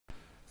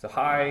So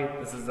hi,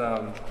 this is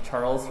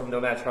Charles from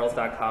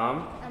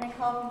nomadcharles.com. And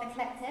Nicole from The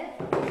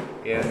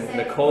Collective. And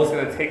Nicole's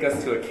going to take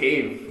us to a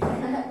cave.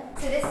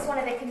 So this is one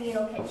of the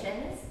communal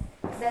kitchens.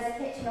 So there's a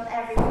kitchen on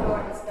every floor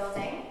in this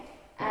building.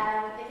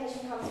 The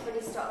kitchen comes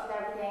fully stocked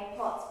with everything: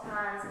 pots,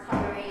 pans,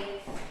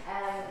 cutlery,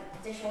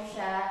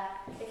 dishwasher.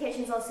 The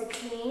kitchen's also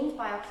cleaned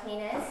by our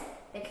cleaners.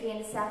 They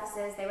clean the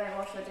surfaces, they won't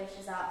wash your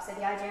dishes up. So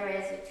the idea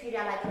is you treat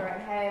it like your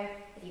own home.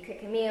 If you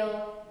cook a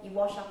meal, you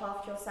wash up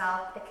after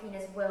yourself, the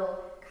cleaners will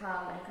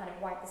come and kind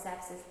of wipe the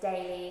surfaces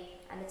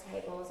daily and the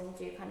tables and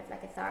do kind of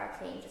like a thorough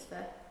clean just for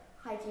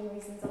hygiene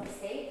reasons,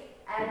 obviously.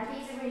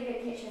 These are really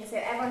good kitchens. So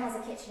everyone has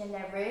a kitchen in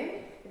their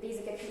room, but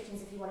these are good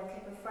kitchens if you want to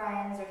cook with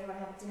friends, or if you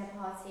want to have a dinner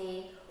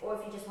party, or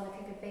if you just want to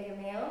cook a bigger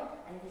meal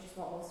and if you just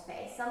want more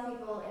space. Some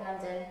people in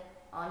London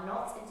are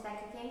not into their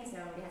cooking because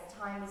no one really has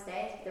time these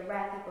days, but the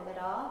rare people that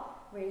are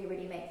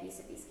really make use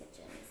of these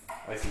kitchens.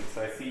 I see.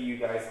 So I see you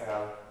guys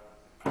have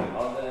an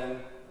oven,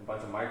 a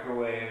bunch of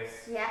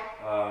microwaves, yeah,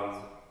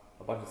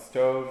 a bunch of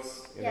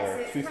stoves, and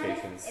there are so two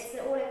stations. It's an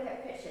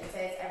all-equipped kitchen, so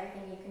it's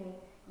everything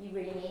you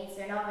really need.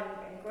 So an oven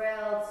and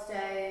grill,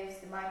 stoves,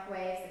 the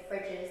microwaves, the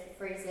fridges, the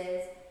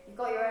freezers. You've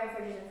got your own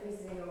fridges and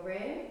freezers in your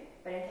room,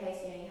 but in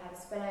case you have a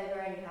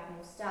spillover and you have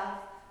more stuff.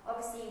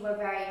 Obviously, we're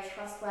very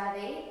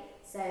trustworthy.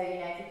 So,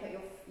 if you put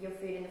your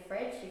food in the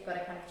fridge, you've got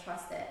to kind of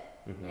trust it.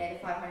 Mm-hmm. The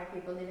 500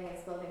 people living in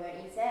this building won't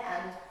eat it.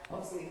 And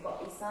obviously, we've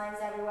got these signs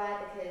everywhere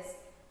because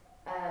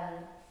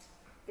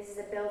this is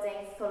a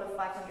building full of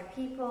 500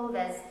 people.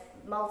 There's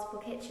multiple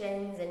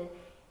kitchens, and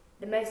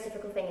the most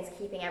difficult thing is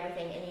keeping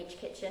everything in each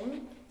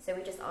kitchen. So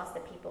we just ask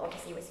that people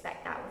obviously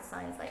respect that with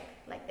signs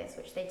like this,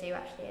 which they do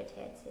actually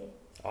adhere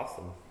to.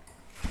 Awesome.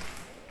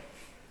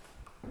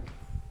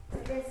 So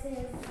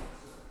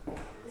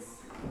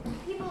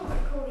people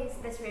call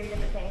this room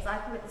different things. I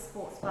call it the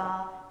sports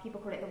bar, people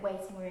call it the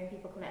waiting room,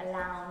 people call it a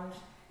lounge.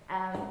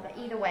 But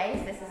either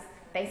way, this is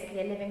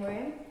basically a living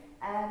room.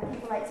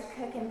 People like to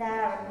cook in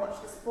there and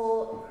watch the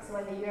sport. So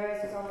when the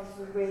Euros was on, this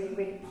was a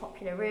really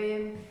popular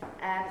room.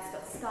 It's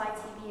got Sky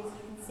TV, as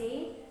you can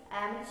see.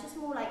 It's just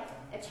more like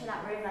a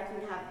chill-out room, like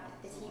you would have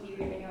the TV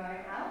room in your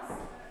own house.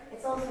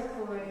 It's also a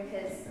cool room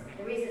because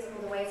the reason it's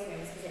called the waiting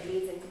room is because it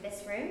leads into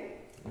this room.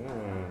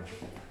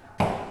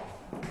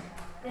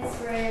 This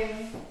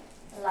room,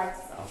 the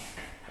lights are off.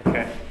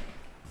 Okay.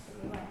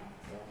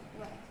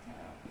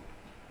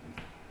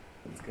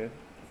 That's good.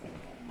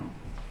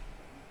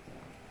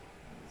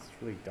 It's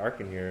really dark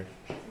in here.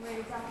 It's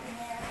really dark in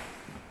here.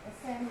 There's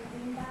so many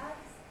bean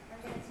bags.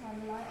 I'm going to turn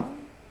the light on.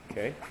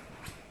 Okay.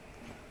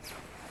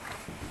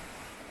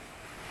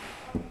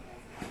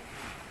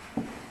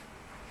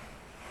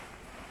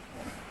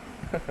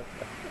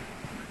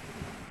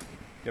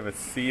 You have a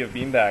sea of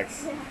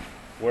beanbags. Yeah.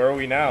 Where are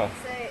we now?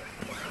 So,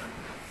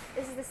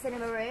 this is the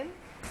cinema room.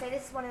 So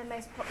this is one of the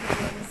most popular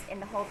rooms in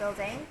the whole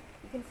building.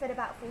 You can fit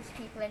about 40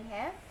 people in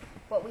here.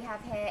 What we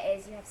have here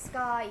is you have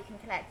Sky, you can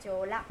connect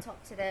your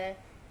laptop to the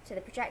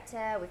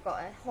projector. We've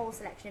got a whole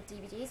selection of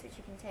DVDs which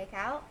you can take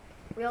out.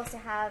 We also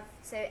have,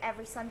 so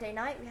every Sunday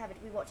night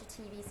we watch a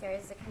TV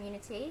series as a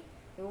community.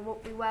 We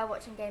were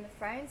watching Game of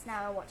Thrones,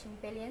 now we're watching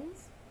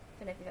Billions.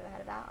 Don't know if you've ever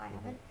heard of that, I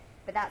haven't.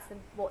 But that's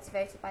what's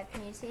voted by the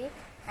community.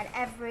 And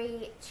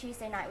every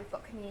Tuesday night we've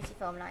got community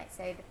film night.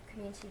 So the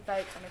community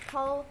votes on a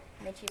poll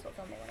and they choose what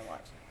film they want to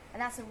watch.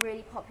 And that's a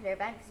really popular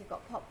event because you've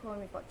got popcorn,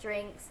 we've got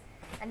drinks.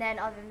 And then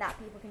other than that,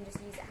 people can just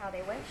use it how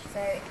they wish.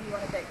 So if you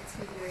want to book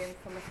the TV room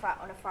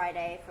on a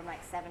Friday from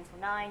like 7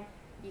 till 9,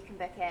 you can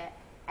book it.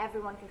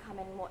 Everyone can come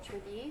in and watch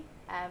with you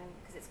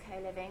because it's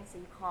co-living, so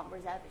you can't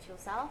reserve it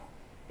yourself.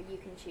 But you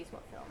can choose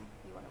what film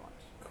you want to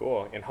watch.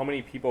 Cool. And how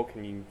many people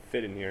can you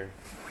fit in here?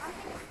 I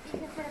think you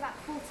can fit about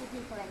 40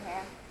 people in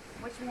here,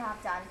 which we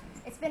have done.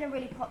 It's been a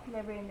really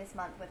popular room this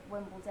month with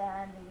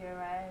Wimbledon, the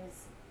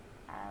Euros,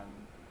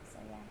 so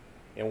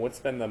yeah. And what's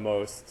been the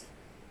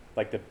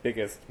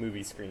biggest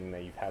movie screening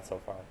that you've had so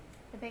far?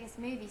 The biggest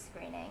movie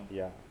screening?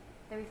 Yeah.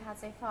 That we've had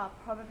so far,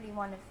 probably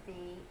one of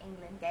the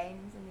England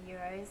games in the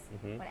Euros,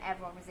 when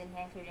everyone was in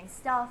here, including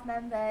staff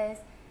members,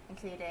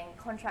 including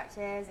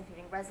contractors,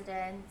 including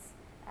residents.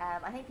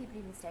 I think people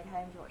even stayed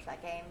home to watch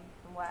that game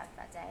from work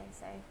that day,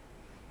 so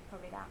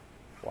probably that.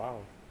 Wow.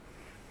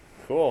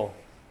 Cool.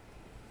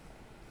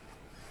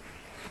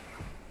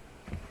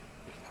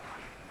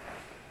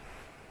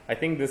 I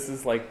think this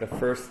is like the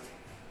first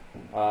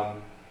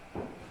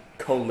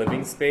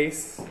co-living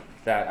space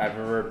that I've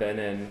ever been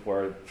in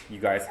where you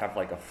guys have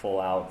like a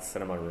full-out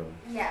cinema room.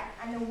 Yeah,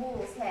 and the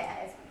walls here,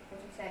 as you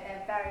said,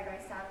 they're very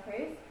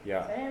soundproof.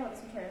 Yeah. So I don't know what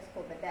this material is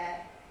called, but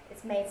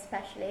it's made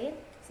specially,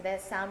 so they're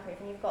soundproof,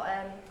 and you've got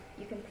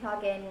you can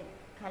plug in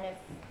kind of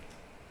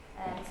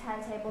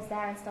turntables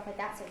there and stuff like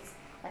that, so it's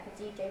like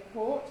a DJ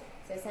port.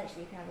 So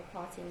essentially, you can have a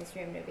party in this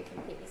room and it'll be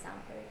completely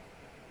soundproof,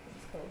 which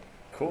is cool.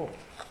 Cool.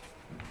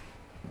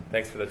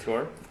 Thanks for the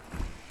tour.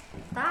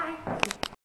 Bye.